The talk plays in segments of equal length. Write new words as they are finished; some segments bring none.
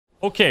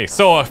Okay,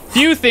 so a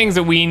few things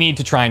that we need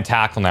to try and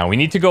tackle now. We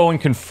need to go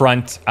and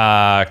confront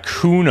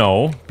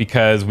Kuno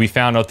because we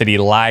found out that he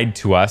lied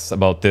to us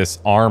about this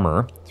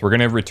armor. So we're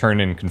going to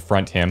return and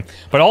confront him.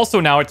 But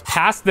also now it's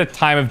past the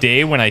time of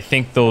day when I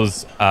think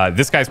those...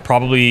 this guy's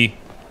probably...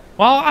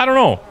 Well, I don't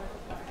know.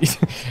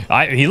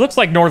 He looks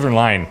like Northern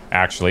Line,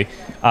 actually.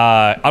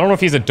 I don't know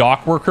if he's a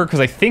dock worker because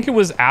I think it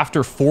was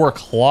after 4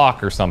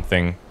 o'clock or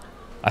something.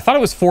 I thought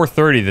it was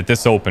 4:30 that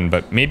this opened,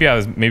 but maybe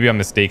I'm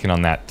mistaken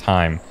on that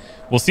time.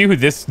 We'll see who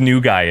this new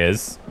guy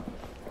is.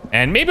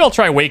 And maybe I'll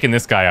try waking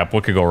this guy up.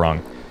 What could go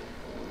wrong?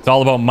 It's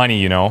all about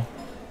money, you know.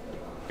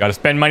 Gotta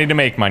spend money to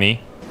make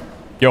money.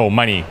 Yo,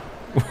 money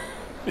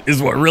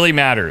is what really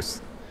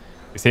matters.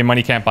 They say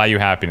money can't buy you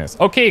happiness.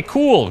 Okay,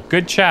 cool.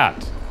 Good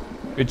chat.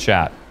 Good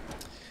chat.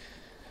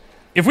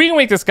 If we can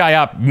wake this guy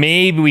up,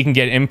 maybe we can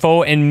get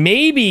info. And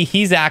maybe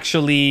he's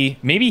actually...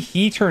 Maybe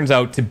he turns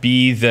out to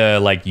be the,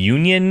 like,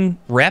 union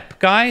rep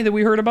guy that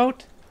we heard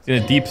about. He's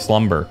in a deep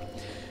slumber.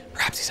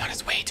 Perhaps he's on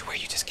his way to where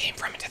you just came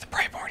from, into the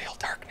primordial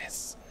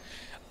darkness.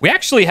 We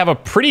actually have a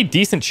pretty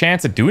decent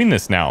chance at doing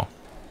this now.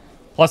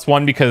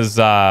 +1 because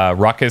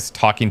Ruckus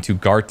talking to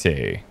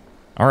Garte.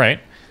 All right,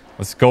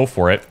 let's go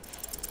for it.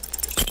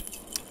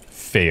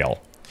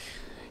 Fail.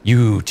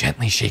 You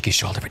gently shake his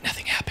shoulder, but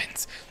nothing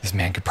happens. This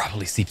man could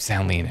probably sleep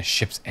soundly in a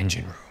ship's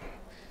engine room.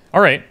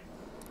 All right,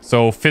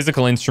 so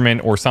physical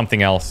instrument or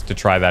something else to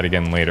try that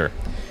again later.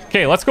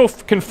 Okay, let's go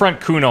confront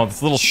Kuno,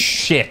 this little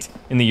shit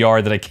in the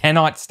yard that I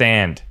cannot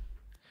stand.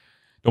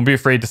 Don't be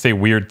afraid to say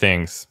weird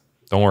things.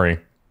 Don't worry.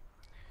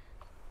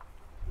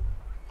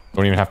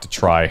 Don't even have to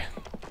try.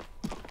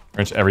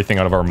 Wrench everything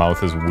out of our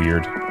mouth is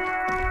weird.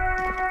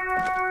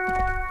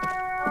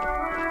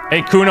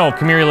 Hey, Kuno,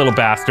 come here, you little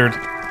bastard.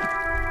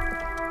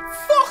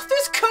 Fuck,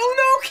 does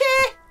Kuno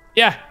care?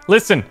 Yeah,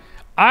 listen.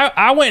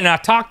 I went and I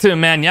talked to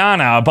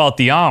Manana about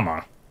the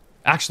armor.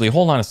 Actually,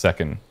 hold on a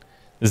second.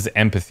 This is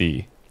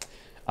empathy.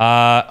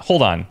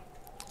 Hold on.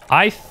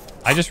 I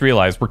just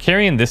realized we're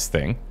carrying this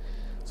thing.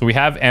 So we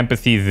have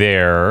empathy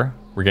there.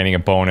 We're getting a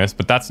bonus,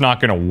 but that's not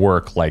going to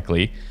work,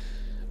 likely.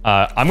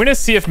 I'm going to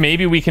see if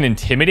maybe we can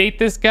intimidate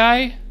this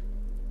guy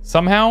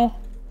somehow.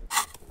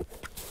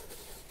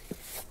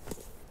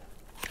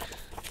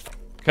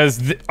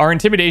 Because our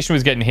intimidation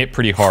was getting hit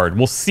pretty hard.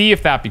 We'll see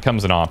if that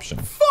becomes an option.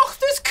 Fuck,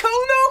 does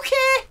Kuno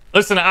care?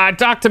 Listen, I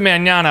talked to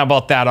Manana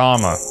about that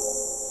armor.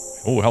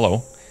 Oh,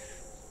 hello.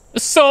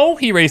 So,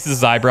 he raises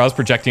his eyebrows,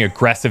 projecting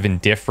aggressive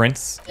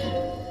indifference.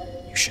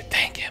 You should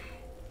thank him.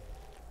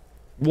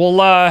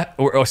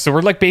 Well, so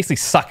we're like basically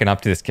sucking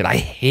up to this kid. I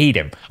hate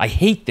him. I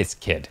hate this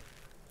kid.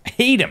 I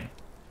hate him.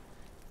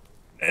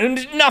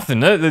 And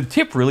nothing. The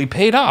tip really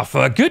paid off.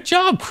 Good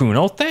job,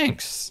 Kuno.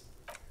 Thanks.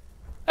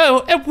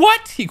 Oh, and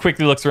what? He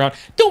quickly looks around.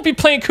 Don't be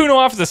playing Kuno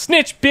off as a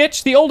snitch,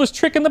 bitch. The oldest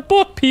trick in the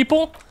book,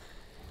 people.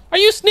 Are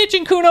you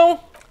snitching, Kuno?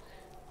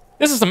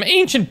 This is some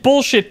ancient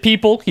bullshit,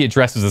 people. He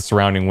addresses the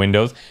surrounding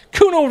windows.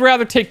 Kuno would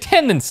rather take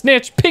 10 than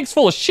snitch. Pig's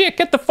full of shit.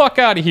 Get the fuck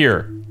out of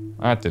here.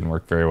 That didn't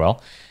work very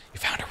well. You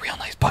found a real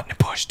nice button to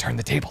push. Turn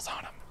the tables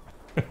on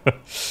him.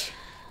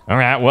 All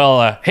right,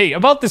 well, hey,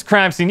 about this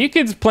crime scene, you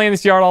kids play in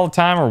this yard all the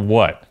time or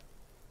what?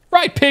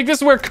 Right, Pig, this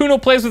is where Kuno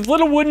plays with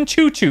little wooden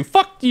choo-choo.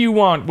 Fuck do you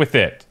want with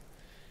it?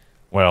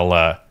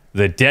 Well,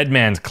 the dead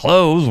man's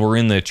clothes were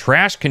in the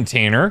trash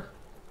container.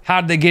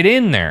 How'd they get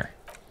in there?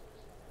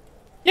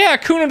 Yeah,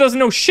 Kuno doesn't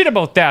know shit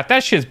about that.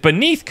 That shit's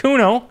beneath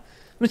Kuno.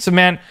 Listen,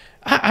 man,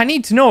 I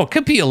need to know. It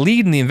could be a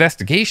lead in the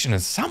investigation,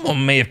 and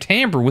someone may have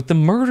tampered with the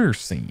murder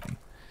scene.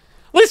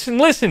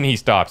 Listen, he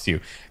stops you.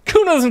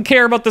 Kuno doesn't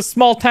care about the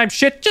small-time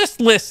shit.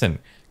 Just listen.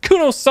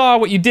 Kuno saw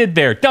what you did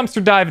there.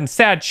 Dumpster diving,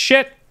 sad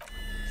shit.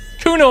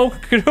 Kuno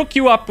could hook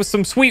you up with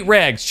some sweet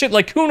rags. Shit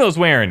like Kuno's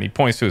wearing. He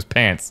points to his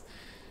pants.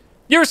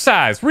 Your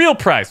size, real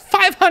price,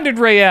 500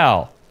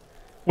 real.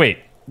 Wait,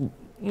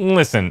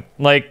 listen,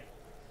 like...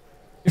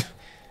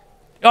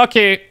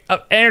 Okay,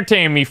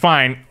 entertain me,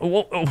 fine.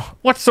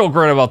 What's so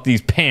great about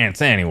these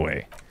pants,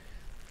 anyway?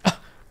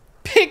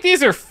 Pig,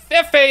 these are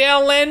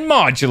FALN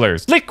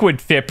modulars. Liquid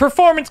fit,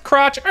 performance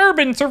crotch,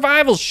 urban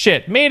survival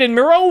shit. Made in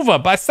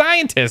Mirova by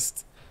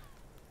scientists.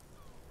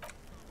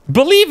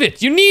 Believe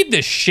it, you need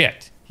this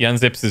shit. He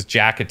unzips his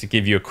jacket to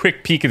give you a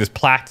quick peek at his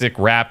plastic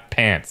wrapped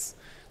pants.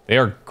 They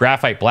are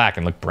graphite black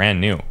and look brand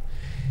new.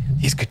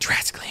 These could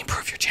drastically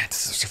improve your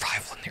chances of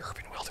survival in the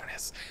urban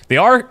wilderness. They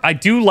are, I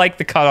do like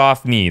the cut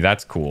off knee,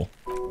 that's cool.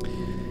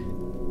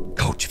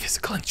 Coach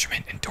Physical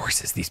Instrument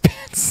endorses these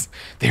pants.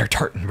 They are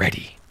tartan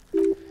ready.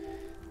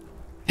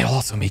 They'll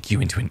also make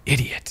you into an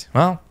idiot.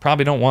 Well,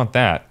 probably don't want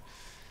that.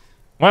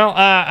 Well,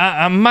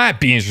 I might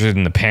be interested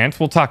in the pants.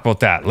 We'll talk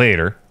about that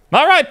later.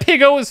 All right,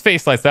 Piggo, his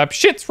face lights up.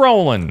 Shit's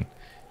rolling.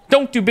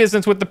 Don't do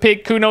business with the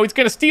pig, Kuno. He's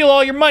gonna steal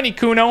all your money,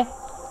 Kuno.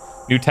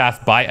 New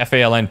task, buy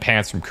FALN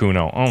pants from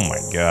Kuno. Oh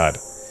my god.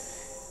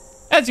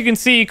 As you can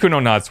see, Kuno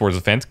nods towards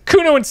the fence.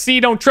 Kuno and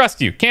C don't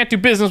trust you. Can't do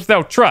business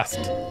without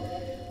trust.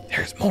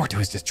 There's more to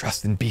his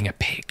distrust than being a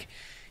pig.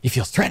 He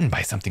feels threatened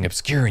by something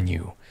obscure in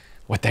you.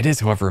 What that is,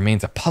 however,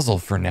 remains a puzzle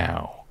for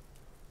now.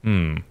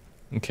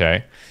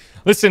 Okay.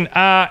 Listen,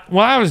 while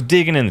I was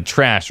digging in the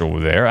trash over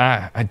there,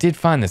 I did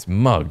find this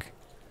mug.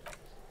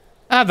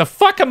 The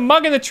fucking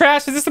mug in the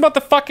trash? Is this about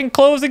the fucking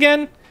clothes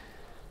again?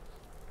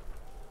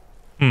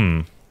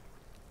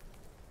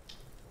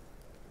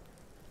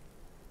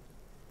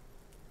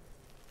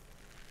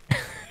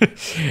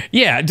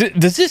 Yeah,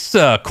 does this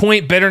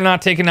quaint, better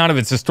not taken out of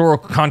its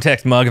historical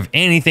context mug have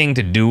anything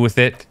to do with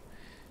it?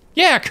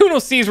 Yeah, Kuno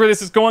sees where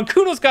this is going.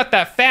 Kuno's got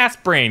that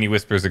fast brain, he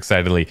whispers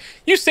excitedly.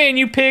 You saying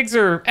you pigs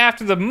are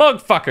after the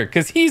mug fucker,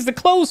 because he's the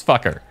clothes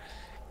fucker.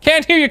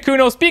 Can't hear you,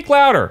 Kuno. Speak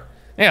louder.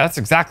 Yeah, that's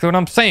exactly what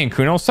I'm saying,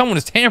 Kuno. Someone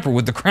has tampered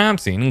with the crime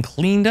scene and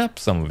cleaned up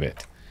some of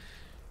it.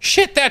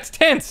 Shit, that's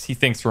tense, he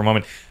thinks for a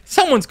moment.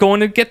 Someone's going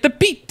to get the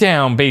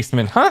beat-down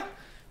basement, huh?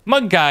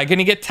 Mug guy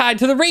gonna get tied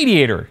to the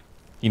radiator.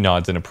 He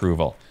nods in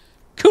approval.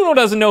 Kuno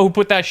doesn't know who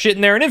put that shit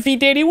in there, and if he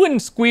did, he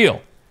wouldn't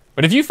squeal.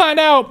 But if you find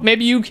out,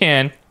 maybe you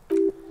can.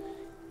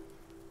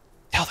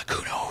 Tell the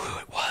Kuno who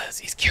it was.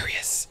 He's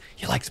curious.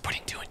 He likes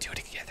putting two and two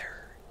together.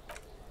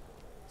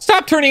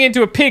 Stop turning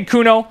into a pig,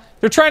 Kuno.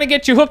 They're trying to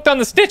get you hooked on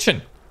the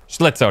snitching.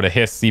 She lets out a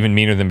hiss even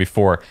meaner than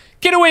before.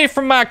 Get away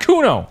from my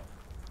Kuno.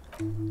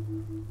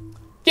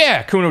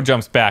 Yeah, Kuno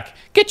jumps back.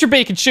 Get your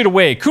bacon shit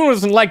away. Kuno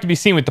doesn't like to be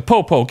seen with the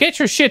popo. Get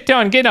your shit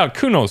down and get out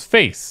Kuno's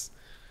face.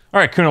 All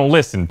right, Kuno,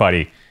 listen,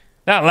 buddy.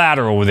 That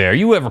ladder over there,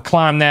 you ever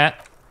climb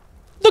that?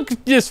 Look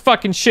at this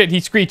fucking shit, he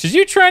screeches.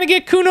 You trying to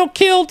get Kuno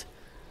killed?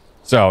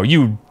 So,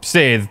 you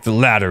say that the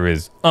ladder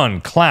is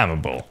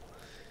unclimbable.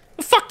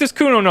 The fuck does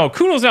Kuno know?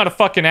 Kuno's not a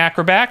fucking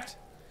acrobat.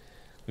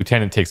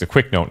 Lieutenant takes a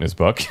quick note in his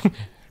book.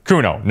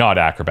 Kuno, not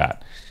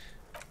acrobat.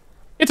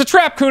 It's a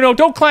trap, Kuno.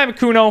 Don't climb it,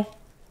 Kuno.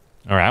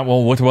 All right,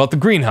 well, what about the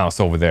greenhouse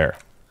over there?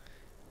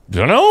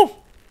 Dunno.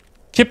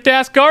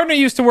 Kipped-ass gardener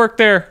used to work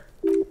there.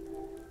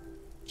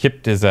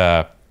 Kipped is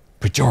a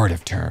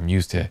pejorative term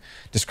used to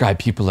describe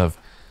people of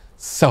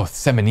South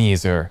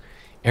Seminese or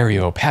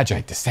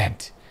Areopagite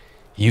descent.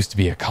 It used to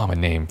be a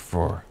common name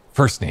for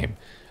first name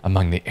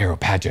among the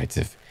Areopagites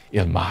of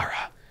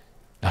Ilmara.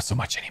 Not so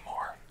much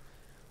anymore.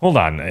 Hold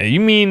on, you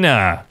mean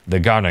the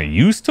gardener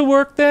used to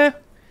work there?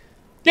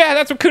 Yeah,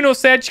 that's what Kuno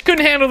said. She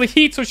couldn't handle the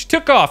heat, so she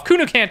took off.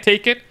 Kuno can't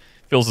take it.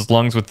 Fills his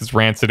lungs with this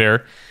rancid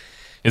air.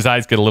 His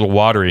eyes get a little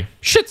watery.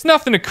 Shit's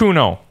nothing to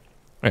Kuno.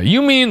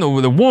 You mean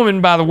the woman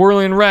by the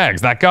whirling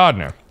rags, that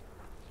gardener?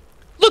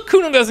 Look,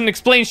 Kuno doesn't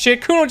explain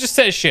shit. Kuno just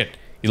says shit.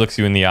 He looks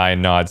you in the eye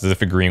and nods as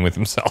if agreeing with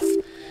himself.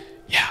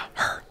 Yeah,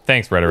 her.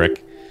 Thanks,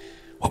 Rhetoric.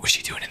 What was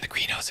she doing in the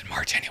greenhouse in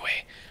March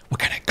anyway? What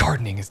kind of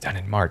gardening is done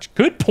in March?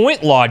 Good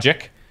point,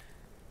 Logic.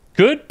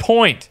 Good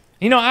point.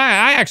 You know,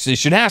 I actually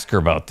should ask her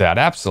about that.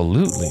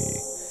 Absolutely.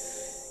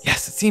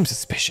 Yes, it seems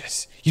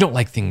suspicious. You don't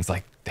like things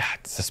like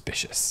that.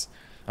 Suspicious.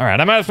 All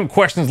right, I might have some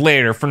questions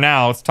later. For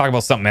now, let's talk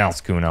about something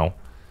else, Kuno.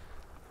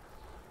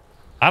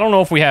 I don't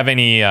know if we have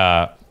any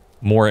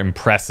more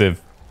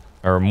impressive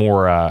or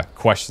more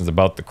questions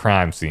about the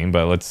crime scene,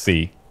 but let's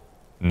see.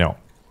 No.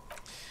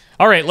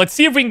 All right, let's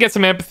see if we can get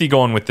some empathy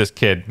going with this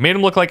kid. Made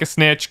him look like a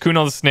snitch.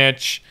 Kuno the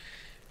snitch.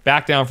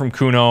 Back down from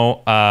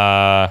Kuno.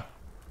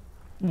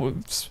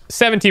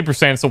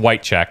 17%, it's a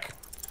white check.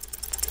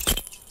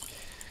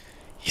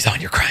 He's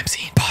on your crime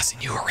scene, bossing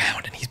you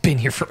around, and he's been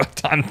here for a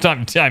time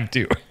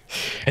too.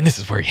 And this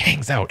is where he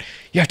hangs out.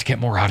 You have to get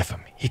more out of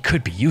him. He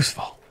could be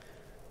useful.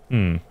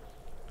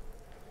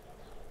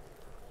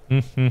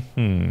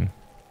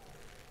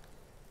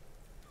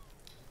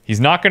 He's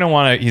not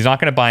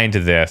gonna buy into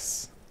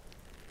this.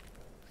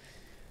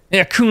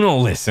 Yeah, Kuno,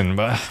 listen,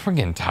 but we're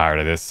getting tired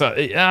of this.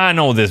 I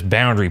know this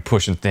boundary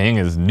pushing thing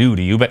is new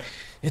to you, but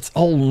it's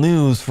old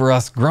news for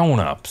us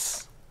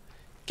grown-ups.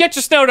 Get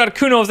your snout out of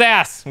Kuno's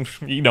ass.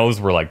 He knows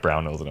we're like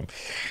brown nosing him.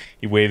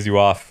 He waves you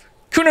off.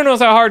 Kuno knows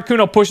how hard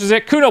Kuno pushes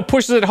it. Kuno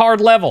pushes it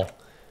hard level.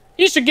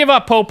 You should give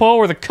up, Popo,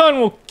 or the cun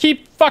will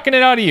keep fucking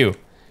it out of you.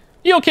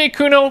 You okay,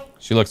 Kuno?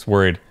 She looks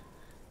worried.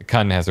 The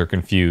cun has her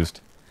confused.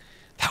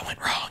 That went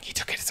wrong. He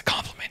took it as a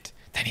compliment.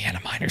 Then he had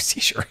a minor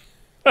seizure.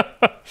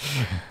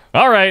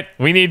 All right.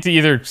 We need to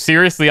either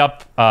seriously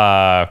up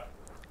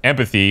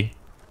empathy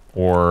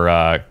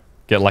or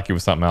get lucky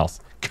with something else.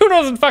 Kuno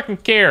doesn't fucking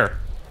care.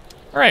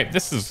 All right.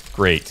 This is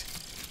great.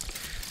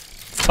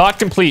 Thought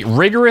complete.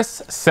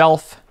 Rigorous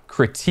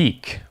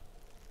self-critique.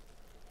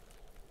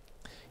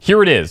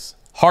 Here it is.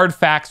 Hard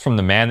facts from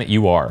the man that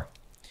you are.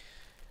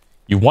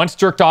 You once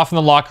jerked off in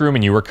the locker room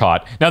and you were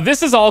caught. Now,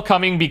 this is all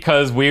coming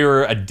because we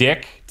were a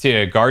dick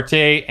to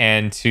Garte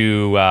and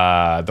to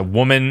the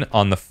woman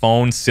on the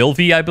phone,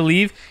 Sylvie, I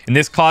believe. And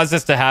this caused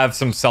us to have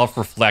some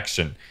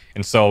self-reflection.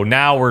 And so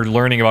now we're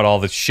learning about all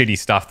the shitty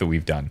stuff that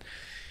we've done.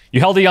 You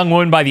held a young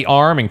woman by the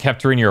arm and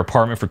kept her in your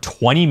apartment for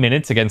 20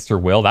 minutes against her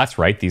will. That's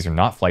right. These are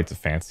not flights of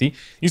fancy.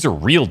 These are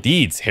real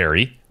deeds,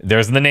 Harry.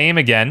 There's the name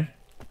again.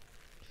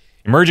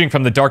 Emerging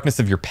from the darkness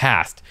of your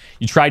past,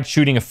 you tried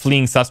shooting a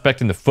fleeing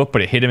suspect in the foot,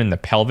 but it hit him in the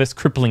pelvis,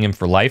 crippling him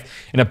for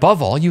life. And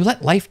above all, you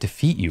let life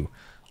defeat you.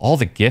 All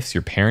the gifts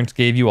your parents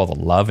gave you, all the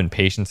love and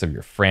patience of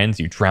your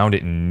friends, you drowned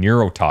it in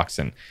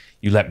neurotoxin.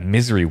 You let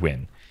misery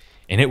win.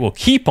 And it will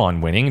keep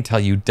on winning until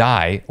you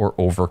die or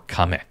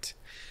overcome it.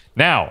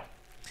 Now,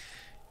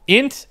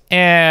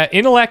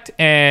 intellect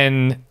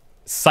and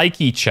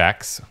psyche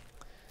checks.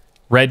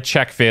 Red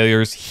check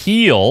failures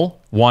heal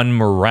 1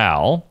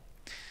 morale.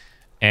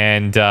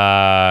 And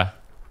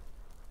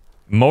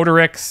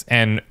motorics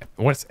and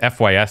what's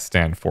FYS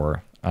stand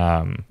for?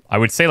 I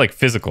would say like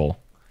physical.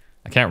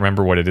 I can't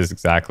remember what it is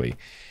exactly.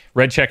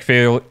 Red check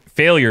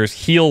failures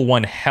heal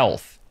 1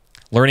 health.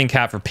 Learning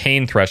cap for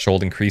pain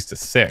threshold increased to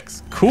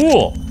 6.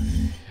 Cool.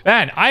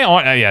 Man,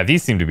 yeah,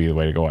 these seem to be the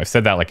way to go. I've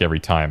said that like every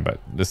time, but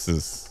this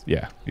is,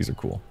 yeah, these are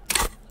cool.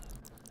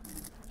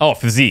 Oh,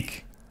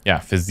 physique. Yeah,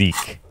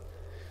 physique.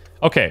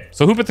 Okay,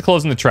 so who put the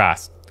clothes in the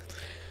trash?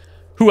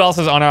 Who else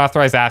has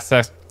unauthorized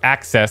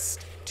access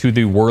to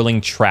the whirling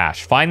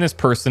trash? Find this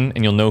person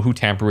and you'll know who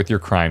tampered with your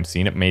crime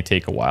scene. It may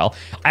take a while.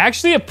 I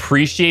actually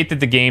appreciate that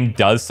the game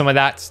does some of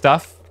that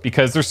stuff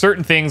because there's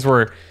certain things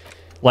where,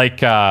 like,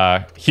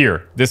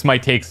 here, this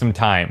might take some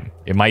time.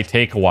 It might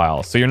take a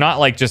while. So you're not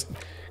like just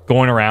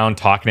going around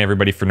talking to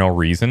everybody for no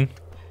reason.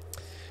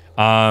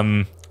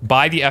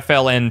 Buy the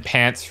FLN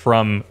pants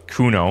from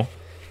Kuno.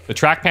 The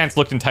track pants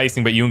looked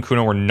enticing, but you and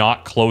Kuno were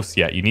not close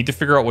yet. You need to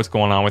figure out what's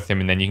going on with him,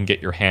 and then you can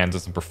get your hands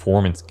on some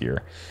performance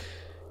gear.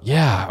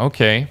 Yeah,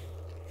 okay.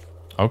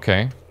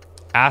 Okay.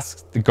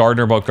 Ask the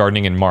gardener about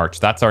gardening in March.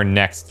 That's our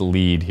next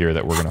lead here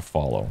that we're going to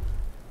follow.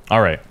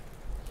 All right.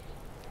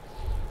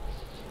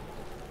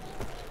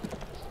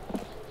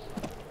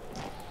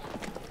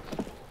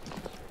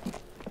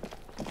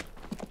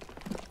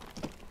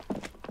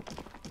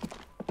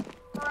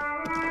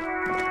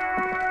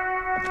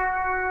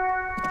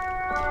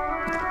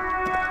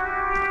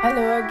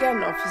 Hello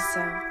again,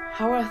 officer.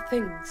 How are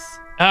things?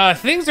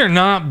 Things are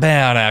not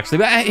bad, actually.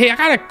 But hey, I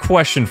got a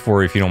question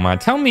for you, if you don't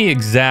mind. Tell me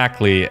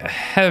exactly, what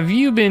have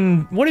you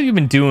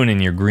been doing in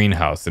your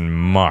greenhouse in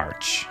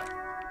March?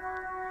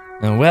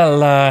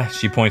 Well,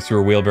 she points to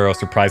her wheelbarrow,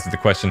 surprised at the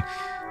question.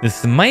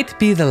 This might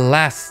be the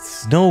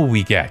last snow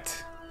we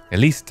get. At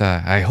least,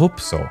 I hope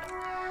so.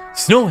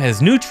 Snow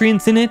has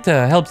nutrients in it,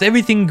 helps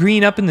everything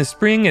green up in the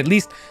spring. At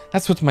least,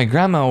 that's what my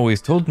grandma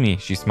always told me,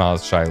 she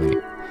smiles shyly.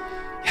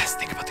 Yes,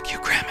 think about the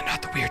cute grandma,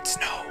 not the weird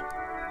snow.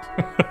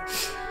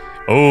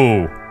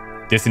 Oh,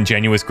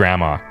 disingenuous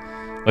grandma.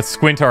 Let's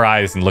squint our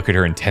eyes and look at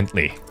her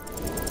intently.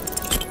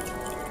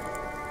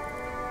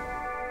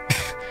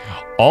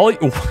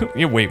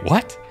 Wait,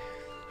 what?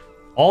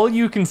 All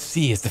you can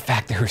see is the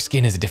fact that her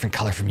skin is a different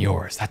color from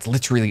yours. That's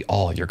literally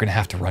all. You're gonna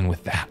have to run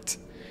with that.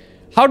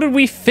 How did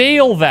we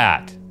fail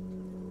that?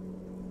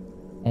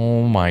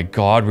 Oh my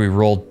god, we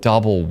rolled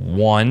double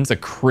ones, a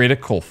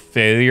critical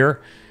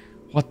failure.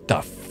 What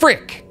the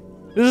frick?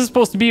 This is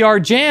supposed to be our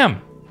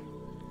jam.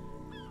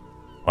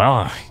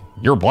 Well,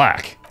 you're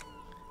black.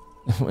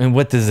 And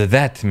what does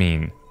that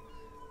mean?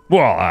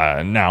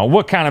 Well, now,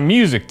 what kind of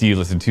music do you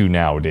listen to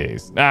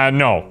nowadays?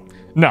 No,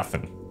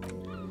 nothing.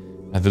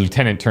 The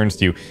lieutenant turns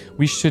to you.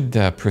 We should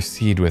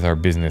proceed with our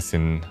business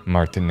in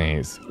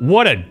Martinez.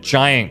 What a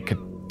giant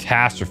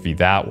catastrophe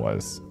that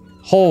was.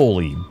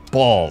 Holy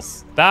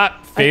balls.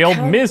 That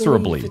failed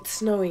miserably. It's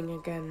snowing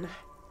again.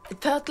 It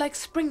felt like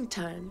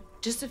springtime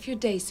just a few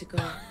days ago.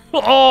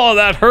 Oh,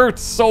 that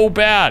hurts so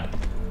bad.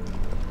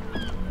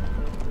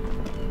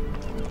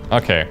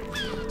 Okay.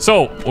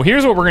 So, well,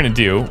 here's what we're going to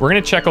do. We're going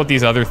to check out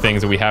these other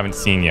things that we haven't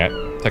seen yet.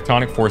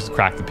 Tectonic forces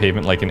crack the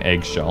pavement like an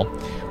eggshell.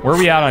 Where are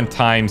we at on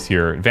times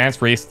here?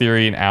 Advanced race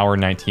theory, 1 hour,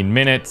 19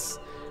 minutes.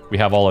 We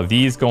have all of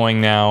these going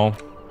now.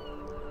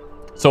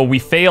 So we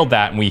failed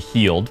that and we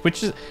healed,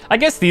 which is, I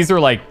guess these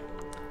are like,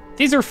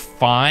 these are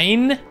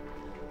fine.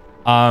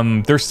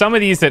 There's some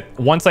of these that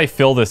once I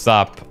fill this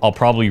up, I'll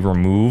probably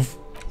remove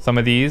some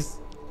of these.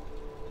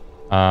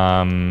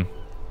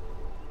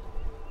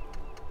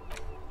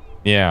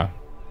 Yeah.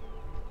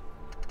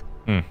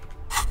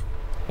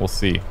 We'll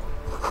see.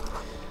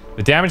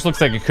 The damage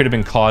looks like it could have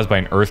been caused by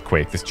an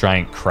earthquake, this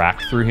giant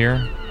crack through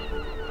here.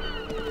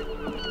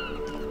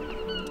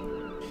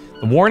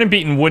 The worn and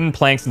beaten wooden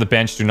planks of the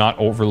bench do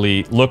not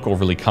look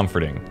overly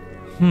comforting.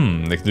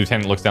 The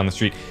lieutenant looks down the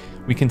street.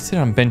 We can sit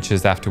on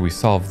benches after we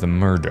solve the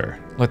murder.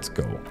 Let's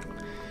go.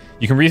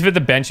 You can revisit the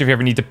bench if you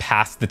ever need to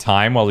pass the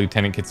time while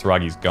Lieutenant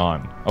Kitsuragi's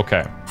gone.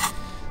 Okay.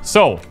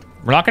 So,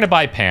 we're not going to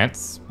buy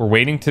pants. We're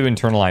waiting to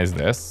internalize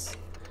this.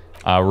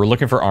 We're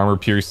looking for armor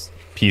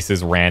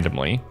pieces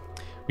randomly.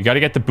 We got to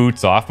get the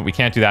boots off, but we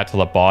can't do that till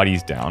the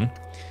body's down.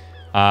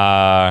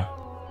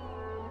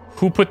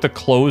 Who put the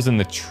clothes in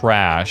the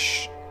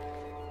trash?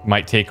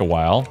 Might take a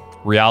while.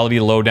 Reality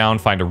lowdown,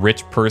 find a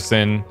rich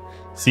person.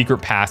 Secret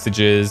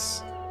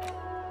passages.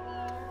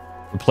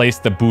 Replace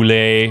the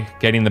boule,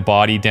 getting the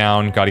body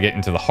down. Got to get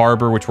into the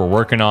harbor, which we're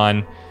working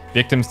on.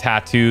 Victims'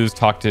 tattoos,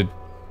 talk to...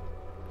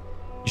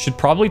 You should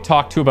probably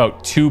talk to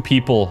about 2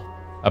 people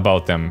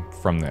about them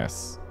from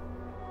this.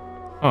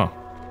 Huh.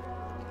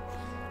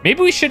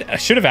 Maybe we should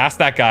have asked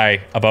that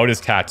guy about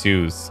his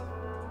tattoos.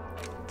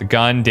 The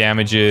gun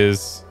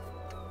damages.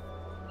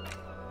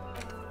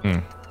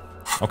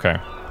 Okay.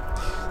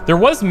 There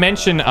was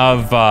mention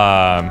of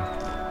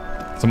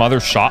some other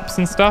shops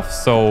and stuff,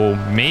 so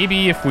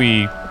maybe if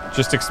we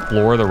just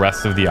explore the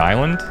rest of the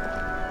island.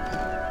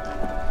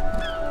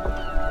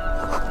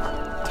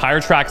 Tire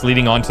tracks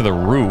leading onto the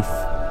roof.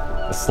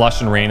 The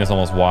slush and rain has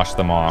almost washed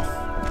them off.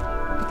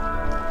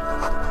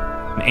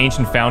 An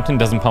ancient fountain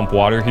doesn't pump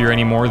water here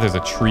anymore. There's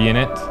a tree in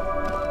it.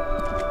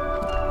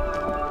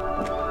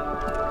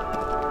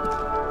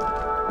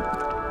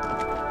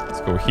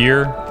 Let's go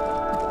here.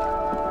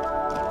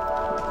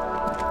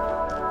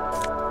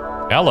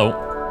 Hello.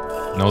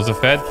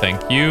 Nosafed,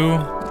 thank you.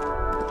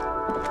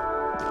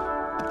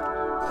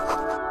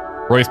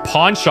 Roy's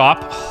pawn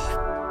shop.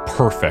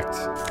 Perfect.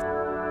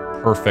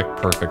 Perfect,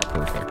 perfect,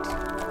 perfect.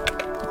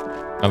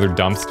 Another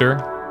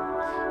dumpster.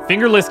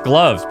 Fingerless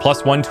gloves,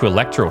 +1 to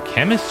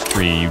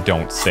electrochemistry, you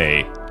don't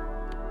say.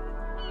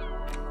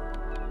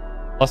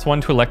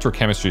 +1 to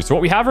electrochemistry. So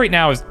what we have right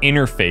now is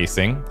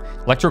interfacing.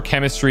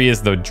 Electrochemistry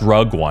is the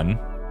drug one.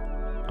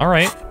 All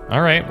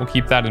right, we'll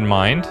keep that in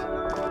mind.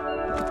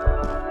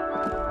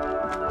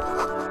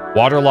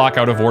 Water lock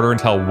out of order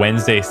until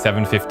Wednesday,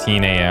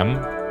 7:15 a.m.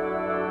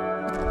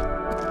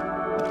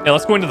 Yeah,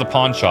 let's go into the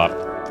pawn shop.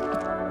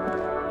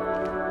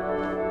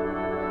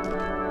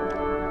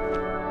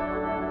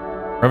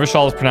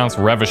 Revachol is pronounced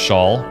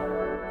Revachol.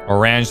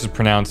 Orange is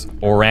pronounced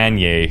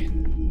Oranje.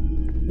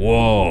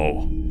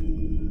 Whoa.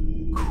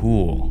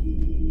 Cool.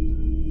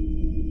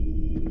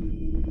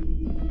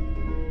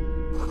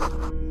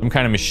 Some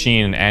kind of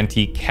machine, an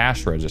antique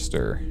cash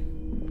register.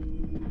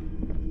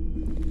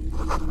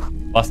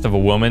 Bust of a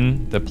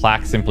woman. The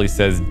plaque simply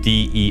says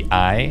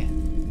DEI.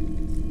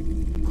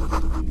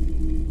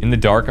 In the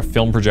dark, a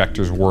film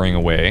projector is whirring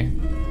away.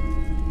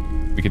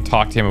 We could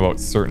talk to him about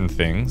certain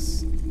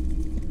things.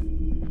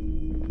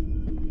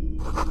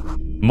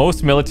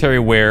 Mostly military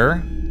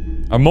wear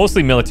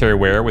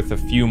with a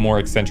few more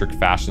eccentric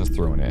fashions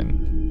thrown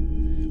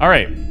in. All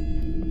right.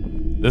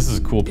 This is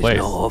a cool place.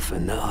 It's not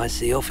often that I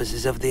see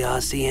officers of the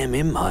RCM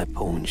in my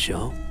pawn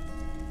shop.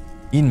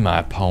 In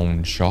my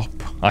pawn shop.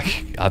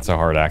 That's a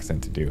hard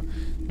accent to do.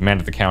 The man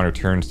at the counter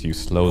turns to you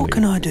slowly. What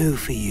can I do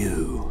for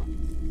you?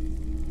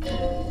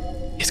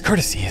 His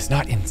courtesy is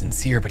not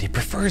insincere, but he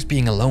prefers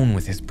being alone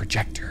with his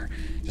projector,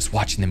 just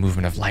watching the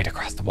movement of light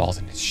across the walls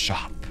in his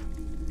shop.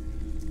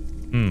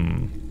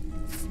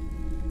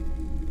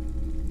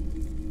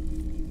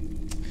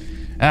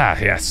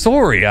 Yeah,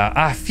 sorry.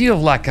 I feel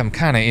like I'm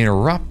kind of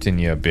interrupting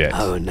you a bit.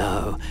 Oh,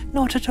 no,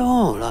 not at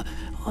all.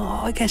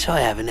 I guess I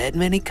haven't had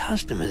many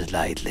customers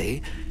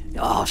lately,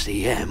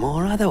 RCM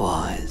or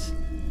otherwise.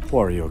 Who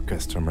are your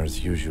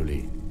customers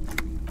usually?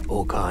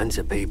 All kinds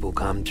of people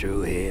come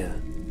through here.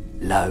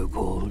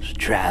 Locals,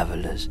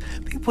 travelers,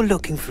 people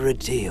looking for a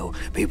deal,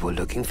 people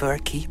looking for a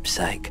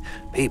keepsake,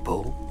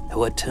 people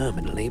who are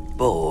terminally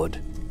bored.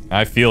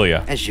 I feel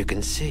ya. As you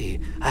can see,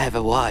 I have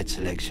a wide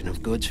selection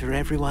of goods for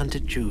everyone to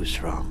choose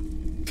from.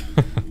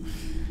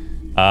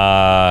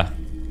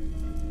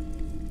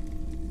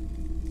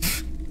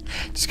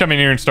 Just come in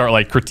here and start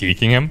like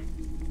critiquing him.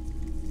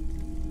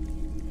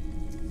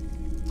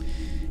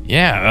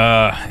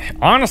 Yeah,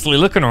 honestly,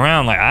 looking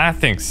around, like I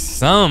think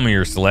some of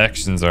your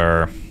selections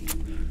are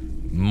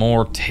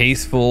more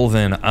tasteful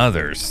than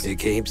others. It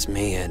keeps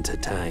me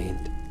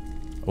entertained.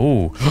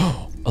 Oh,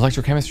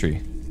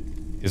 electrochemistry.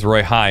 Is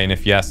Roy high? And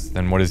if yes,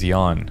 then what is he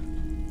on?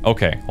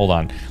 Okay, hold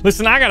on.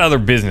 Listen, I got other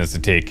business to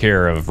take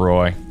care of,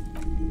 Roy.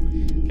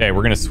 Okay,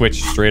 we're gonna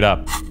switch straight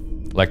up.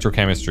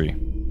 Electrochemistry.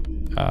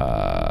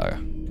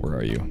 Where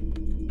are you?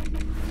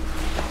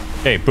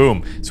 Okay,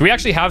 boom. So we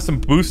actually have some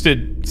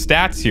boosted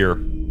stats here.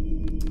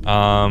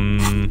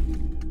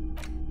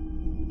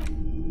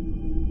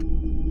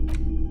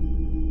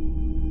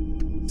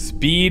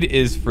 Speed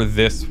is for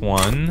this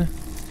one,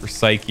 for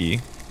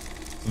Psyche.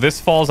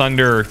 This falls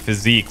under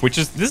physique,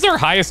 this is our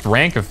highest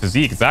rank of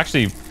physique. It's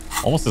actually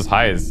almost as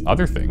high as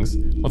other things.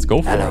 Let's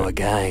go for it. Hello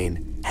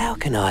again. How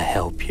can I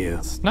help you?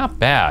 It's not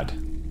bad.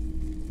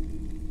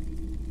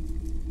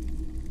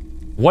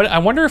 I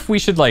wonder if we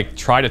should like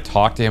try to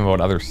talk to him about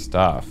other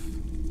stuff.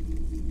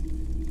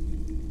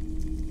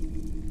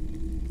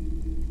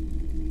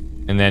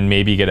 And then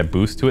maybe get a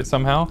boost to it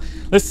somehow.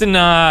 Listen,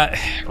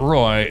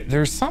 Roy,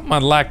 there's something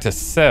I'd like to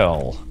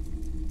sell.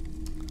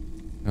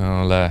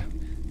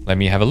 Let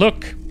me have a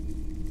look.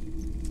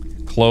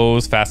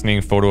 Clothes,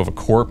 fascinating photo of a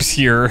corpse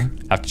here.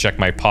 Have to check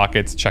my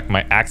pockets,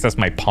 access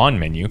my pawn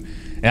menu.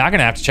 And I'm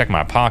gonna have to check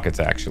my pockets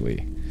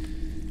actually.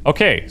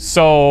 Okay,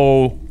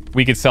 so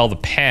we could sell the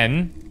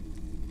pen.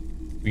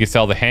 We could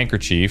sell the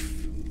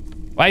handkerchief.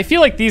 I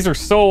feel like these are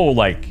so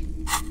like,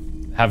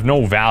 have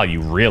no value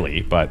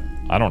really, but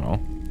I don't know.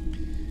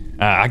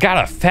 I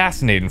got a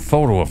fascinating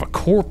photo of a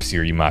corpse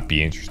here you might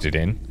be interested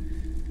in.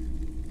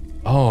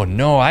 Oh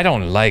no, I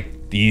don't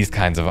like these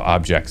kinds of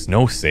objects.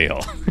 No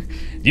sale.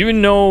 Do you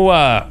even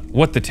know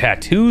what the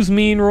tattoos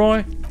mean,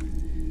 Roy?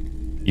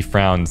 He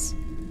frowns.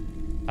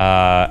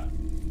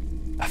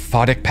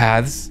 Aphotic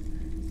paths,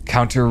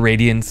 counter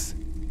radiance,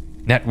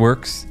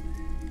 networks,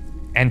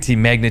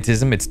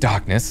 anti-magnetism, it's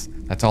darkness.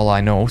 That's all I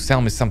know.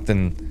 Sell me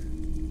something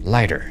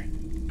lighter.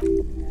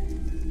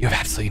 You have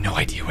absolutely no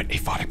idea what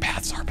aphotic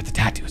paths are, but the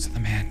tattoos of the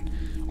man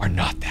are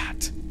not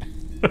that.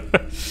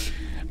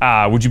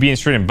 Would you be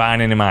interested in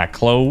buying any of my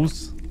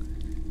clothes?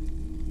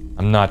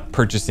 I'm not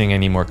purchasing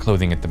any more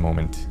clothing at the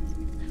moment.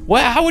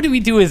 Well, how do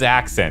we do his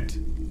accent?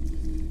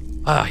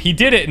 He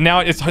did it. Now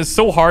it's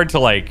so hard to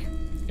like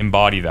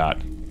embody that.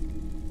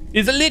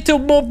 It's a little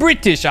more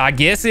British, I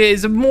guess.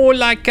 It's more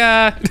like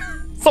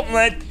something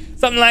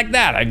like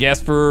that, I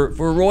guess, for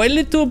Roy. A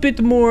little bit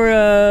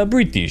more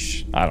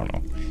British. I don't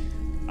know.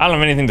 I don't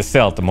have anything to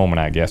sell at the moment,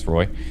 I guess,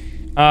 Roy.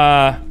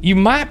 You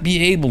might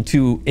be able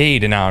to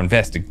aid in our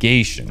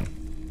investigation.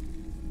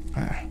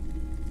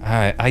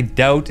 I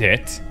doubt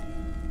it.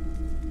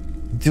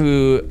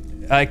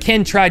 I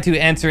can try to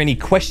answer any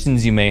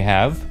questions you may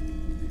have.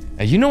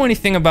 You know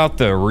anything about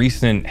the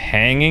recent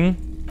hanging?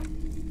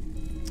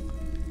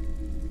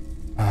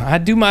 I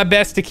do my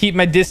best to keep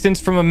my distance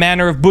from a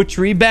manner of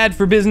butchery. Bad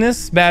for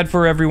business, bad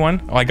for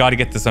everyone. Oh, I gotta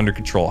get this under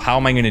control. How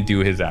am I gonna do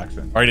his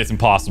accent? All right, it's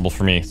impossible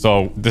for me.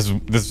 So this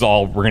is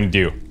all we're gonna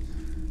do.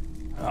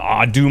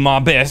 I do my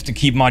best to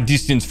keep my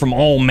distance from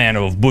all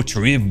manner of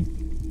butchery.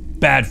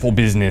 Bad for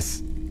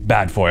business,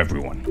 bad for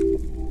everyone.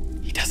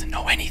 He doesn't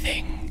know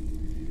anything.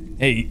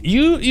 Hey,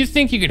 you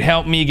think you could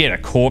help me get a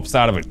corpse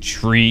out of a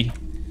tree?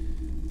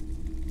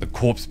 The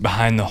corpse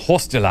behind the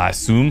hostel, I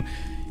assume.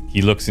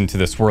 He looks into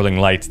the swirling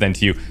lights, then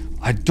to you.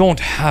 I don't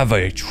have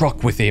a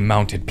truck with a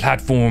mounted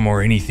platform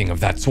or anything of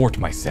that sort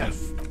myself.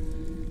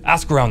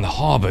 Ask around the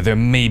harbor, there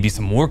may be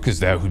some workers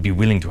there who'd be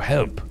willing to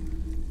help.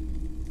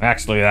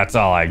 Actually, that's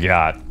all I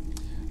got.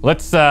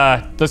 Let's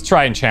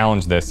try and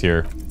challenge this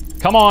here.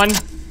 Come on.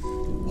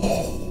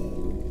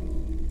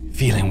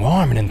 Feeling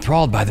warm and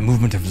enthralled by the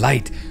movement of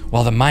light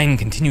while the mind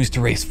continues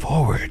to race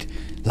forward.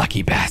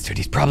 Lucky bastard,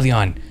 he's probably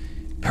on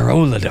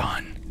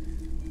Perolodon.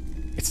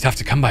 It's tough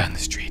to come by on the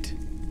street.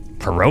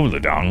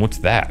 Perolodon, what's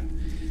that?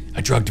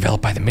 A drug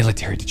developed by the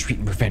military to treat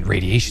and prevent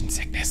radiation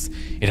sickness.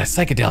 It has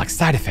psychedelic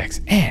side effects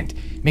and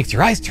makes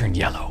your eyes turn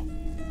yellow.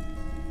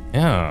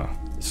 Yeah.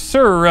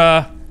 Sir,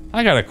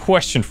 I got a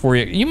question for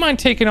you. You mind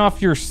taking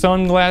off your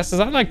sunglasses?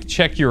 I'd like to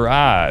check your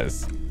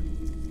eyes.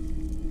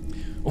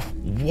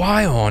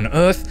 Why on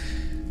earth?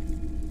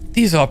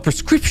 These are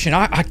prescription.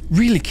 I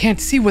really can't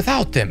see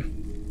without them.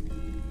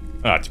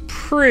 It's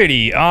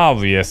pretty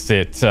obvious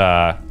that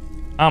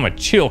I'm a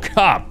chill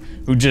cop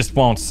who just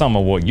wants some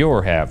of what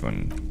you're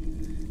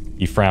having.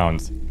 He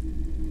frowns.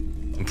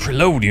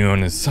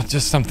 Prelodium is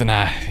just something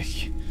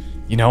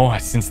you know,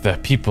 since the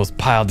People's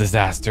Pile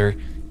disaster.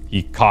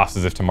 He coughs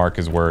as if to mark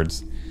his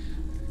words.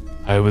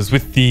 I was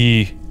with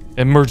the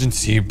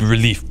Emergency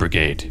Relief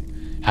Brigade.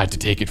 Had to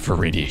take it for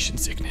radiation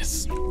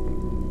sickness.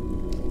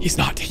 He's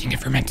not taking it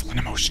for mental and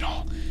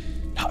emotional.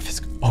 Not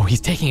physical. Oh,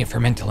 he's taking it for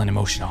mental and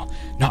emotional,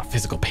 not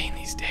physical pain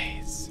these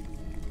days.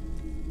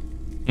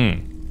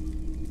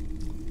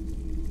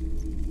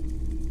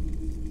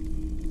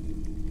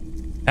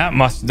 That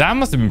must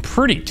have been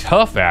pretty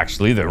tough,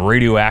 actually, the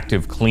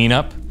radioactive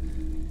cleanup.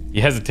 He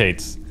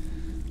hesitates.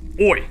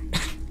 Oi,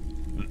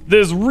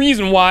 there's a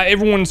reason why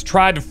everyone's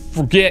tried to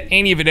forget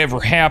any of it ever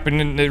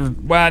happened,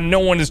 and why no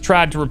one has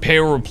tried to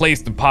repair or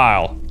replace the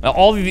pile.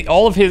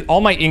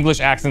 All my English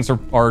accents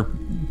are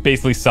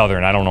basically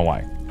Southern. I don't know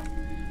why.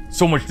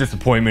 So much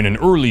disappointment and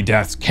early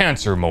deaths,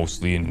 cancer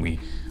mostly, and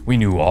we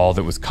knew all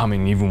that was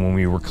coming even when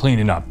we were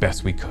cleaning up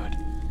best we could.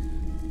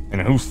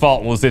 And whose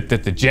fault was it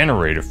that the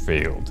generator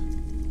failed?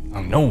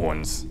 No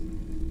one's.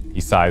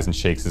 He sighs and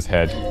shakes his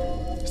head.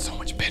 So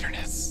much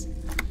bitterness.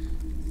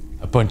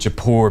 A bunch of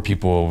poor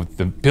people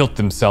that built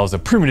themselves a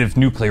primitive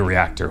nuclear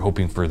reactor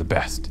hoping for the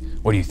best.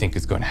 What do you think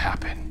is going to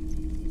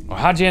happen? Well,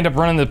 how'd you end up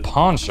running the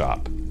pawn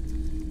shop?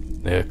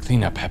 The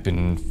cleanup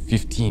happened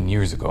 15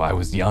 years ago. I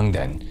was young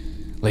then.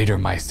 Later,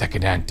 my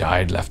second aunt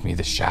died, left me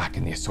the shack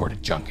and the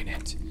assorted junk in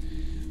it.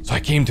 So I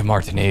came to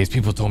Martinez.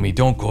 People told me,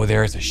 don't go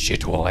there, it's a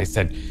shithole. I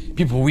said,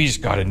 people, we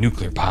just got a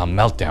nuclear pile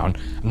meltdown.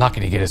 I'm not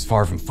gonna get as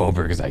far from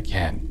Faubourg as I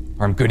can.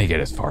 Or I'm gonna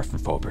get as far from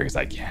Faubourg as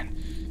I can.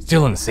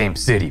 Still in the same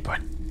city, but...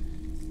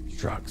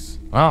 Shrugs.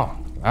 Well,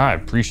 I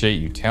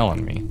appreciate you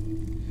telling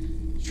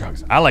me.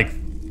 Shrugs. I like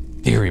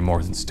theory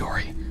more than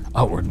story.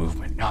 Outward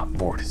movement, not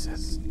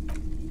vortices.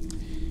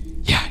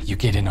 Yeah, you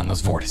get in on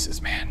those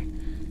vortices,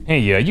 man. Hey,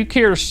 you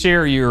care to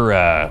share your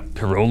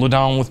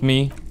Perolodon with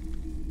me?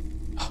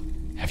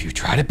 Have you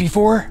tried it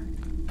before?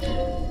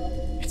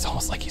 It's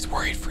almost like he's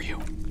worried for you.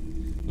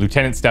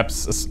 Lieutenant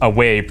steps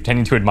away,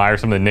 pretending to admire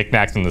some of the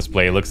knickknacks on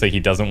display. It looks like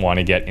he doesn't want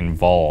to get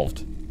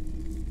involved.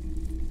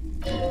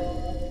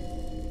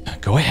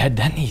 Go ahead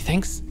then, he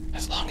thinks.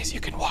 As long as you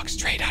can walk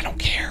straight, I don't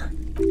care.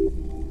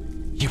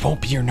 He won't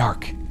be your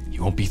narc.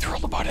 You won't be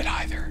thrilled about it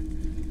either.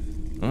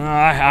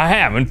 I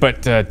haven't,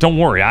 but don't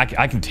worry,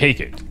 I can take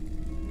it.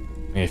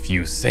 If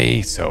you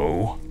say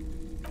so.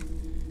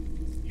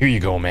 Here you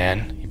go,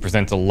 man. He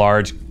presents a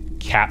large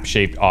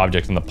cap-shaped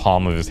object in the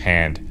palm of his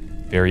hand.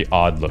 Very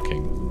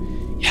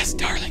odd-looking. Yes,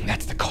 darling,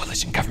 that's the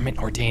coalition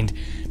government-ordained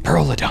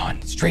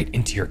Perolodon. Straight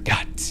into your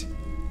gut.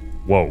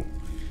 Whoa.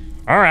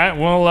 All right,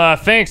 well,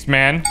 thanks,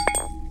 man.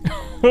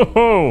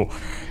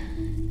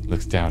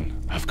 Looks down.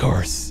 Of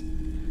course.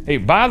 Hey,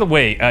 by the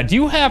way, do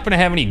you happen to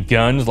have any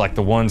guns like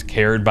the ones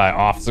carried by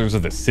officers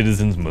of the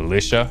Citizens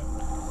Militia?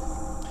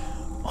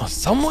 Well,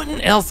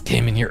 someone else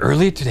came in here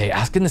earlier today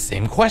asking the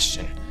same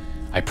question.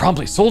 I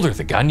promptly sold her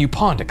the gun you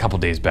pawned a couple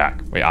days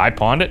back. Wait, I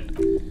pawned it?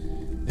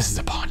 This is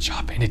a pawn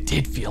shop, and it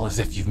did feel as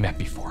if you've met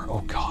before.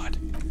 Oh, God.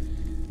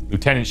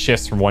 Lieutenant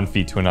shifts from one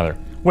feet to another.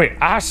 Wait,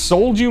 I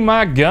sold you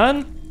my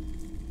gun?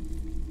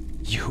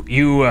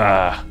 You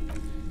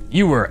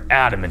were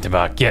adamant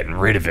about getting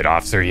rid of it,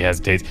 officer, he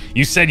hesitates.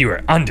 You said you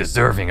were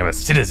undeserving of a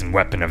citizen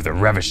weapon of the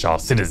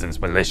Revachol Citizens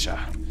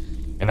Militia.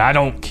 And I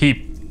don't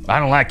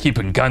like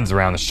keeping guns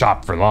around the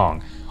shop for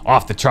long.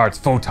 Off the charts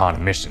photon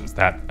emissions,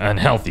 that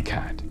unhealthy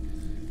kind.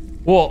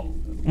 Well,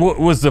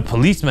 was the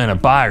policeman a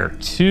buyer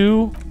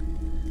too?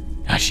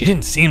 She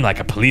didn't seem like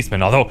a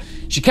policeman, although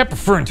she kept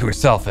referring to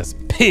herself as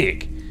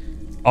Pig.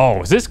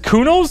 Oh, is this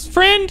Kuno's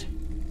friend?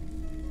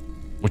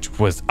 Which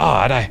was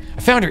odd. I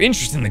found her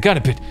interest in the gun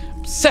a bit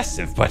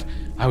obsessive, but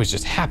I was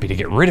just happy to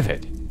get rid of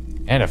it.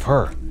 And of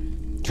her.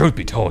 Truth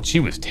be told, she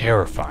was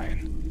terrifying.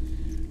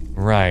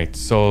 Right,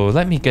 so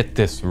let me get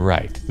this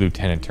right. The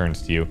lieutenant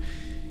turns to you.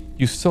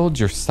 You sold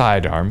your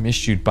sidearm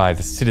issued by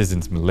the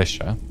Citizens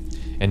Militia,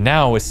 and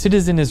now a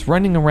citizen is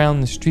running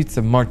around the streets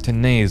of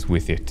Martinez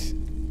with it.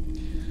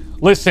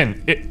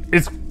 Listen,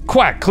 it's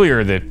quite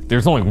clear that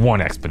there's only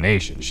one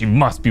explanation. She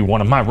must be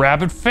one of my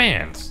rabid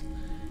fans.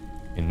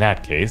 In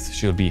that case,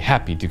 she'll be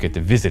happy to get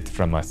a visit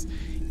from us,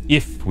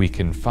 if we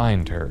can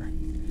find her.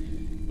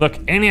 Look,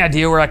 any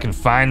idea where I can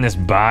find this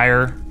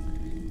buyer?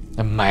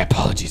 My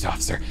apologies,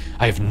 officer.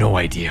 I have no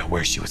idea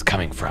where she was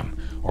coming from,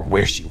 or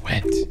where she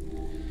went.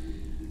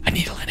 A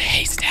needle in a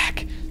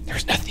haystack.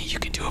 There's nothing you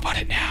can do about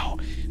it now.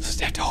 You'll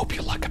just have to hope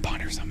you luck upon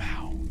her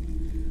somehow.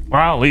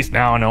 Well, at least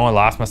now I know I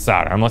lost my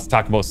sidearm. Let's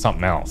talk about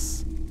something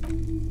else.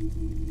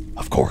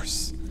 Of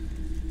course.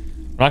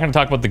 We're not going to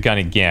talk about the gun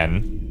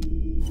again.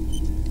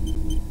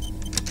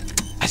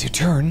 As you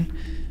turn,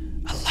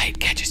 a light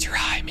catches your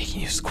eye,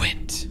 making you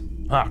squint.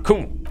 Ah,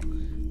 cool.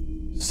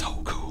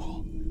 So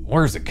cool.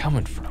 Where's it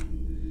coming from?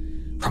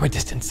 From a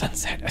distant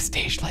sunset, a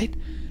stage light,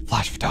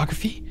 flash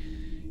photography?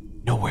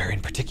 Nowhere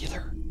in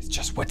particular. It's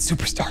just what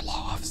superstar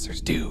law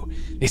officers do.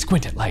 They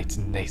squint at lights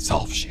and they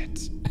solve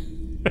shit.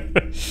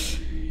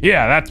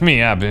 Yeah, that's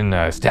me. I've been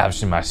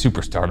establishing my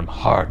superstardom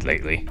hard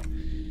lately.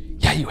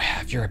 Yeah, you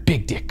have. You're a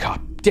big dick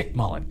cop. Dick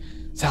Mullen.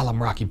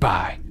 Salam Rocky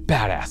Bye.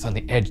 Badass on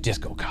the edge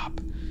disco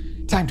cop.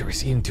 Time to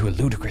recede into a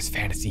ludicrous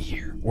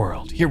fantasy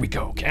world. Here we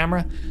go.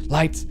 Camera,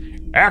 lights,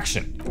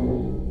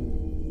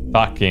 action.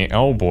 Fucking,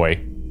 oh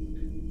boy.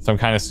 Some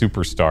kind of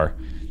superstar.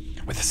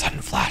 With a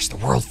sudden flash, the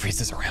world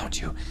freezes around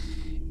you.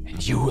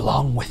 And you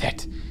along with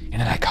it. In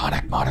an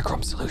iconic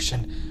monochrome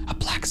solution, a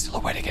black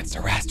silhouette against a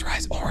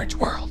rasterized orange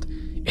world.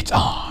 It's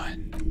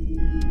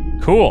on.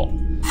 Cool.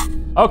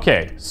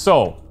 Okay,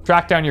 so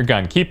track down your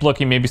gun. Keep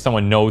looking. Maybe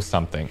someone knows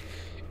something.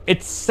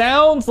 It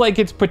sounds like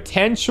it's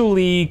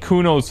potentially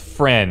Kuno's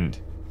friend,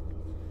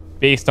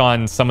 based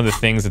on some of the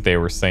things that they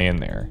were saying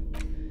there.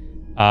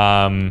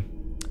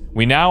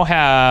 We now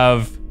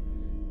have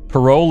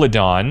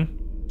Pyrrolidon,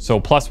 so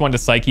 +1 to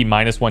Psyche,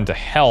 -1 to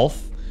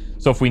Health.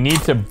 So if we need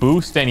to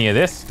boost any of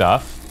this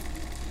stuff,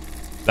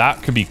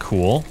 that could be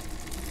cool.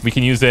 We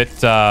can use it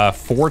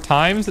 4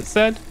 times, it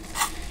said.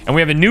 And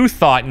we have a new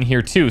thought in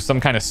here too, some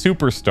kind of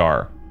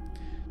superstar.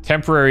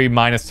 Temporary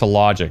 -2 to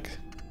logic.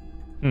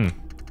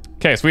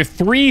 Okay, so we have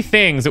 3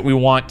 things that we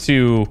want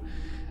to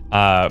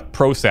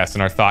process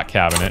in our thought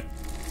cabinet.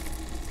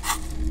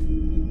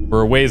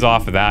 We're a ways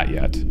off of that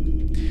yet.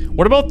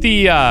 What about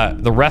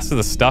the rest of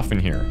the stuff in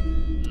here?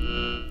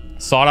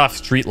 Sawed-off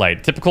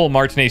streetlight. Typical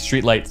Martinez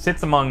streetlight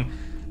sits among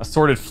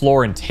assorted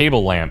floor and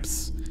table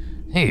lamps.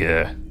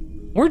 Hey,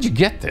 where'd you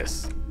get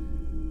this?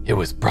 It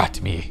was brought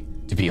to me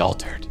to be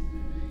altered.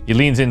 He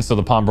leans in so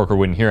the pawnbroker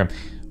wouldn't hear him.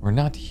 We're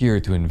not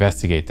here to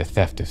investigate the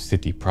theft of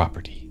city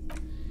property.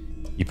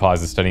 He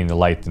pauses, studying the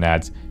light, and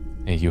adds,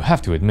 hey, you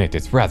have to admit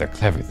it's rather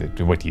clever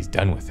what he's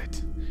done with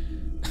it.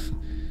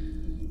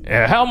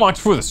 How much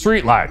for the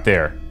streetlight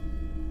there?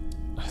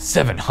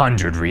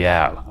 700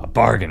 real. A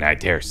bargain, I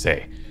dare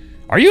say.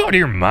 Are you out of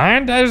your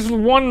mind? There's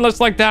one less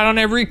like that on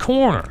every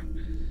corner.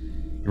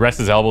 He rests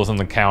his elbows on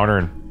the counter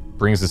and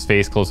brings his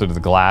face closer to the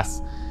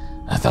glass.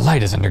 The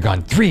light has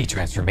undergone 3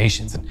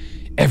 transformations, and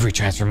every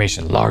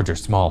transformation, large or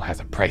small, has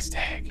a price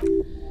tag.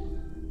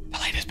 The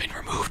light has been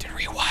removed and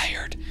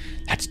rewired.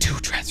 That's 2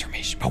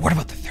 transformations, but what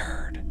about the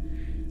 3rd?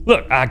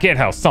 Look, I get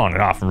how sawing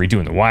it off and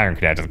redoing the wiring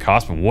could add to the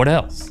cost, but what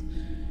else?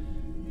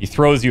 He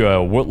throws you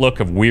a look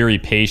of weary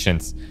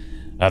patience.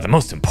 The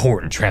most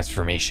important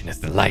transformation is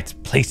the light's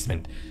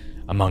placement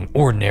among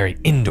ordinary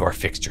indoor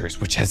fixtures,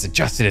 which has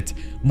adjusted its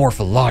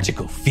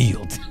morphological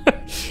field.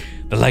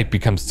 The light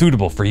becomes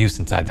suitable for use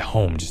inside the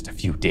home just a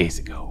few days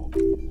ago.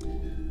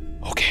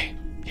 Okay,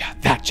 yeah,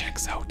 that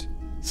checks out.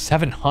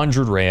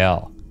 700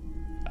 real.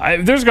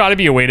 There's got to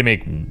be a way to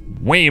make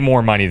way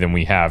more money than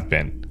we have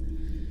been.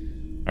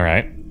 All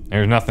right,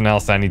 there's nothing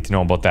else I need to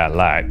know about that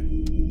light.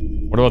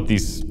 What about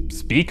these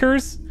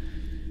speakers?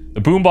 The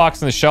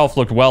boombox on the shelf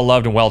looked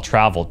well-loved and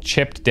well-traveled.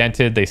 Chipped,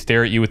 dented, they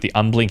stare at you with the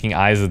unblinking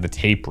eyes of the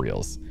tape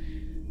reels.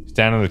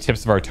 Stand on the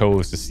tips of our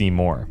toes to see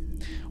more.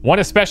 One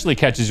especially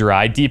catches your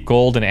eye, deep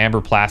gold and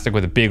amber plastic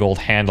with a big old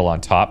handle on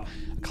top.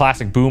 A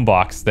classic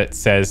boombox that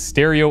says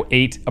Stereo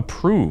 8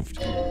 approved.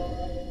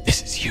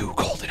 This is you,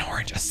 Golden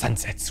Orange, a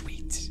sunset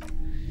suite.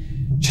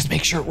 Just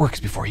make sure it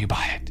works before you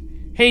buy it.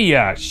 Hey,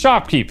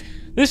 shopkeep,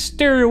 this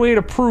Stereo 8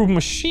 approved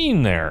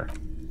machine there.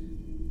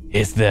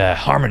 It's the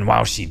Harman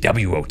Waushi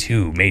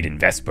W02 made in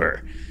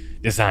Vesper.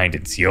 Designed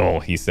in Seoul,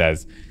 he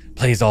says.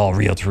 Plays all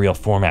reel-to-reel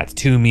formats.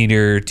 2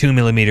 meter, 2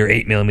 millimeter,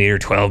 8 millimeter,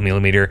 12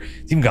 millimeter.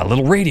 It's even got a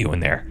little radio in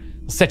there.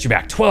 It'll set you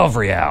back 12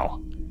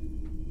 real.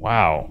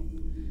 Wow.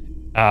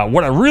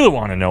 What I really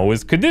want to know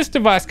is, could this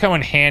device come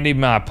in handy in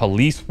my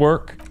police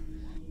work?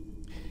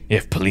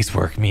 If police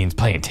work means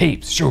playing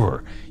tapes,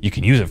 sure, you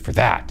can use it for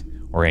that.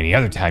 Or any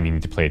other time you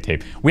need to play a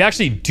tape. We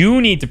actually do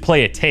need to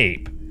play a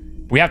tape.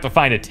 We have to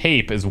find a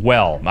tape as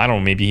well. I don't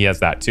know, maybe he has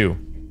that too.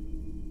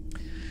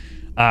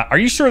 Are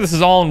you sure this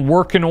is all in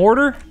working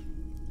order?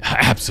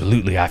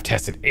 Absolutely, I've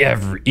tested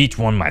each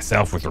one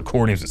myself with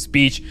recordings of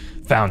speech,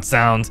 found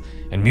sounds,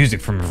 and music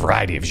from a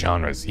variety of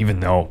genres, even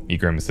though, he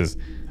grimaces,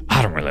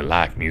 I don't really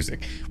like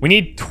music. We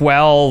need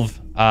 12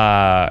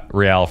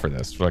 real for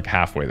this. We're like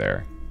halfway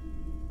there.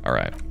 All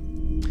right.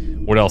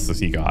 What else has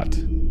he got?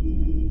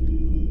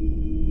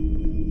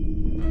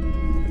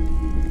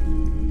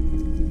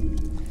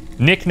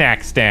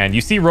 Knick-knack stand.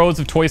 You see rows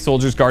of toy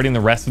soldiers guarding the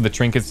rest of the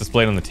trinkets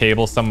displayed on the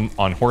table, some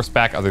on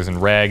horseback, others in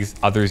rags,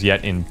 others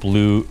yet in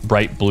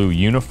bright blue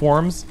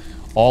uniforms.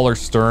 All are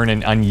stern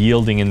and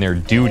unyielding in their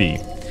duty.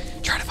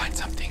 Try to find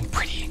something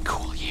pretty and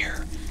cool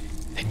here,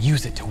 then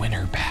use it to win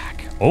her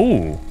back.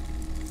 Oh.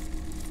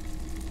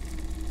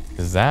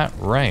 Is that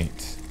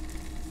right?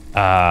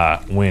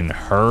 Win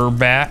her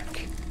back?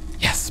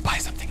 Yes, buy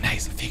something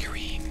nice, a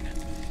figurine.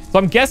 So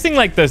I'm guessing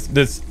like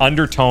this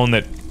undertone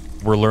that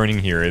we're learning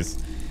here is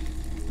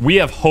we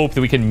have hope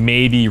that we can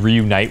maybe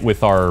reunite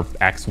with our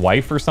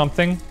ex-wife or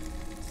something.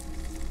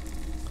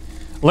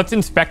 Let's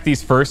inspect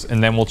these first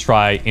and then we'll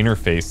try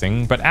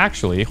interfacing. But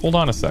actually, hold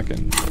on a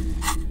second.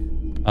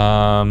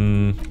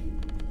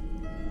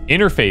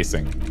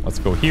 Interfacing. Let's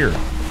go here.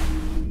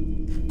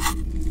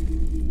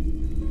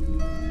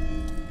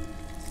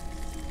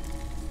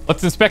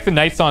 Let's inspect the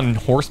knights on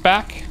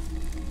horseback.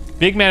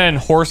 Big men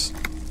and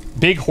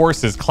big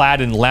horses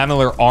clad in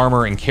lamellar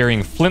armor and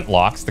carrying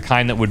flintlocks, the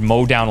kind that would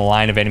mow down a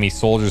line of enemy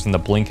soldiers in the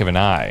blink of an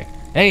eye.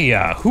 Hey,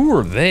 who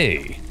are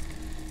they?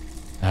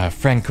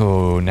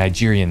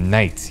 Franco-Nigerian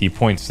knights. He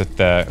looks at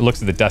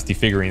the dusty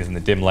figurines in the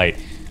dim light.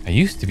 I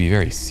used to be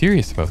very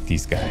serious about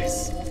these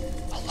guys.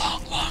 A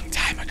long, long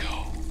time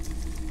ago.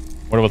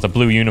 What about the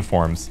blue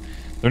uniforms?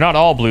 They're not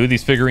all blue.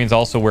 These figurines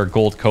also wear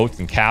gold coats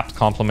and caps,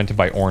 complemented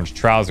by orange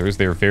trousers.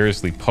 They are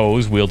variously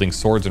posed, wielding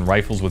swords and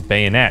rifles with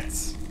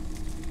bayonets.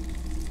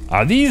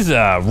 Are these,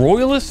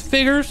 royalist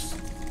figures?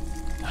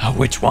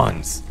 Which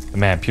ones? The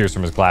man peers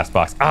from his glass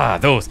box. Ah,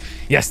 those.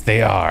 Yes,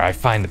 they are. I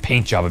find the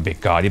paint job a bit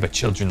gaudy, but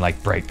children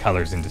like bright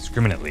colors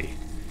indiscriminately.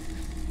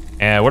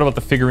 And what about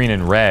the figurine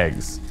in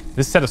rags?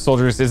 This set of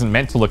soldiers isn't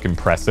meant to look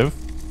impressive.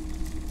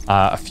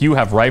 A few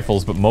have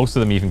rifles, but most of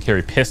them even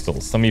carry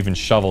pistols. Some even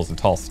shovels and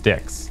tall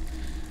sticks.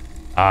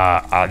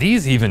 Are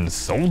these even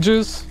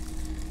soldiers?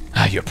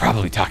 You're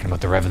probably talking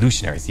about the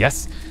revolutionaries,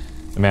 yes?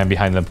 The man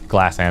behind the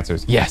glass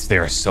answers, yes, they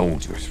are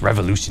soldiers,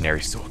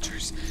 revolutionary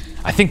soldiers.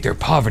 I think their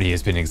poverty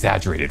has been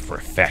exaggerated for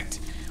effect.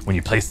 When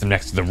you place them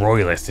next to the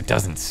royalists, it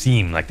doesn't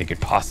seem like they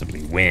could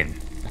possibly win.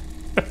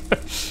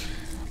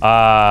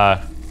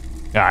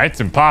 It's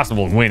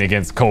impossible to win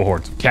against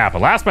cohorts of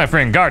capital. Ask my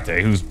friend Garte,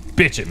 whose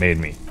bitch it made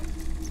me.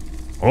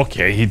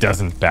 Okay, he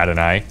doesn't bat an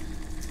eye.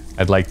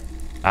 I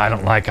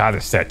don't like either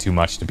set too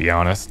much, to be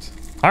honest.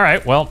 All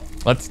right, well,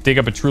 let's dig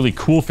up a truly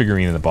cool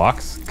figurine in the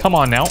box. Come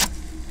on now.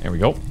 There we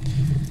go.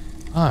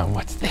 Oh,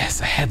 what's this?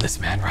 A headless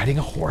man riding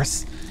a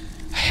horse.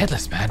 A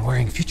headless man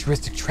wearing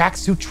futuristic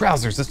tracksuit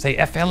trousers that say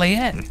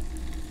FLAN.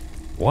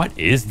 What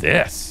is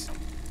this?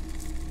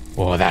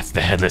 Oh, that's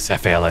the headless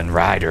FLN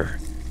rider.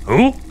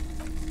 Who?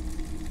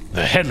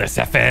 The headless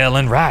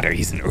FLN rider.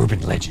 He's an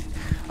urban legend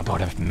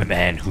about a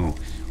man who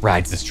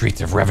rides the streets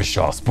of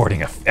Revachol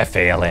sporting a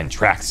FALN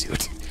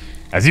tracksuit.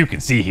 As you can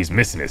see, he's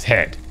missing his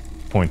head.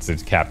 Points to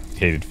the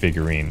decapitated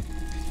figurine.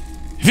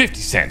 50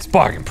 cents,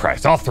 bargain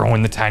price. I'll throw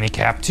in the tiny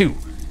cap too.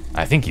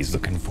 I think he's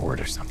looking for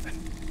it or something.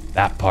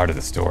 That part of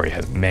the story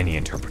has many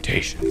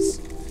interpretations.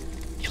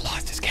 He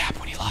lost his cap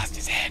when he lost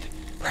his head.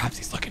 Perhaps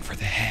he's looking for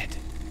the head.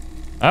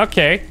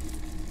 Okay.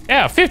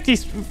 Yeah,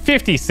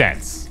 50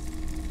 cents.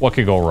 What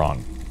could go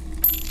wrong?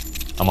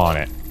 I'm on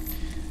it.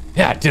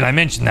 Yeah, did I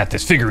mention that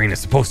this figurine is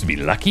supposed to be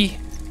lucky?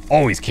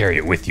 Always carry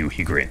it with you,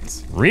 he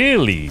grins.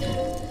 Really?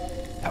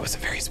 That was a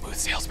very smooth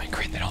salesman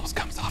grin that almost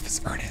comes off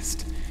as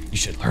earnest. You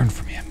should learn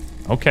from him.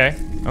 Okay.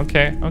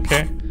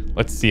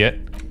 Let's see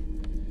it.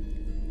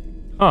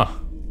 Huh.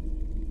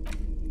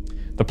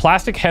 The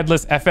plastic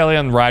headless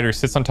FLN rider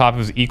sits on top of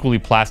his equally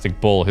plastic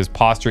bull, his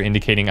posture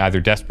indicating either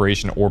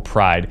desperation or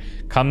pride.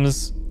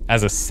 Comes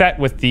as a set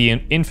with the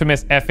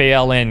infamous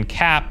FALN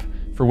cap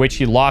for which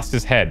he lost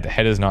his head. The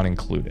head is not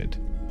included.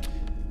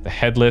 The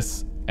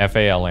headless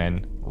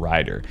FALN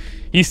rider.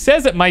 He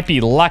says it might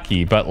be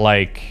lucky, but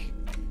like,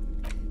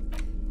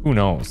 who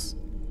knows?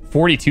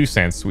 42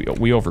 cents.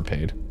 We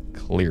overpaid,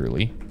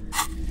 clearly.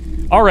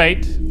 All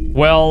right.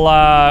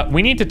 Well,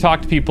 we need to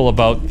talk to people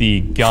about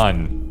the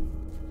gun.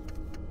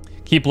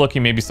 Keep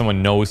looking. Maybe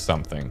someone knows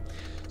something.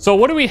 So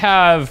what do we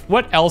have?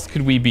 What else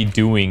could we be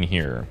doing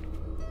here?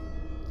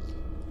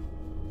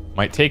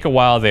 Might take a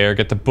while there.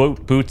 Get the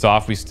boots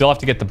off. We still have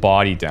to get the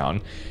body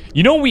down.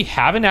 You know, we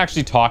haven't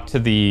actually talked to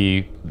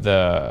the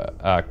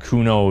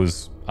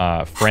Kuno's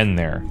friend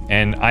there,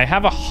 and I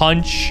have a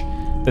hunch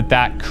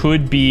that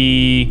could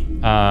be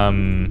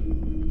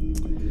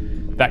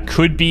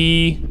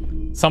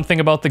something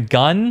about the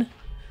gun,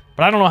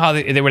 but I don't know how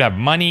they would have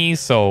money,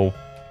 so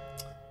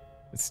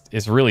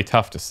it's really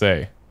tough to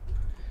say.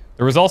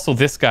 There was also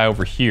this guy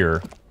over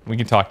here. We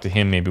can talk to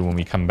him maybe when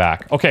we come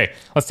back. Okay,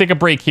 let's take a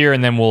break here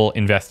and then we'll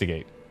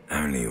investigate.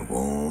 Only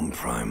warm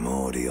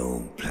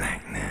primordial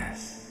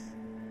blackness.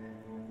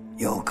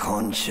 Your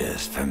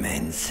conscious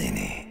ferments in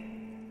it.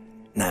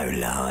 No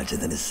larger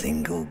than a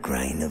single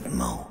grain of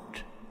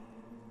malt.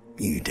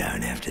 You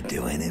don't have to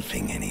do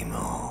anything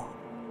anymore.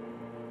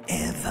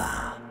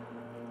 Ever.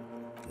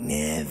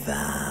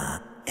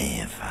 Never,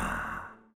 ever.